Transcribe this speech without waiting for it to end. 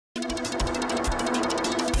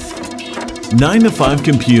9 to 5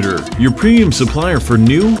 Computer, your premium supplier for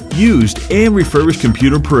new, used, and refurbished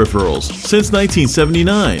computer peripherals since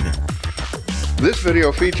 1979. This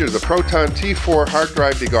video features the Proton T4 hard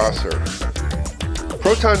drive degausser.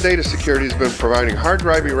 Proton Data Security has been providing hard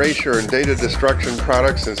drive erasure and data destruction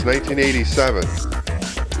products since 1987.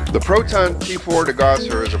 The Proton T4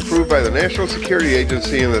 Degausser is approved by the National Security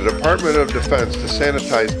Agency and the Department of Defense to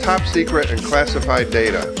sanitize top secret and classified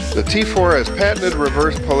data. The T4 has patented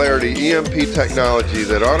reverse polarity EMP technology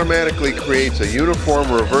that automatically creates a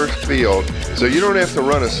uniform reverse field, so you don't have to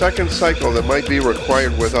run a second cycle that might be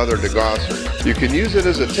required with other degaussers. You can use it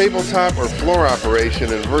as a tabletop or floor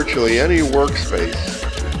operation in virtually any workspace.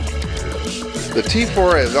 The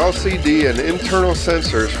T4 has LCD and internal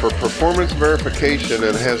sensors for performance verification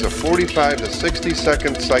and has a 45 to 60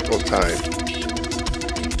 second cycle time.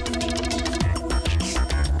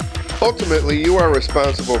 Ultimately, you are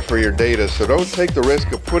responsible for your data, so don't take the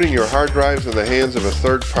risk of putting your hard drives in the hands of a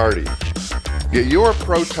third party. Get your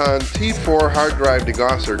Proton T4 hard drive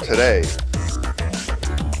degausser today.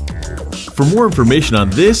 For more information on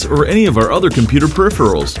this or any of our other computer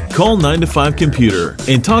peripherals, call 9 to 5 Computer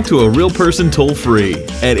and talk to a real person toll-free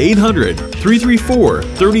at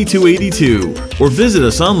 800-334-3282 or visit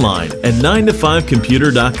us online at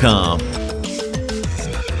 9to5computer.com.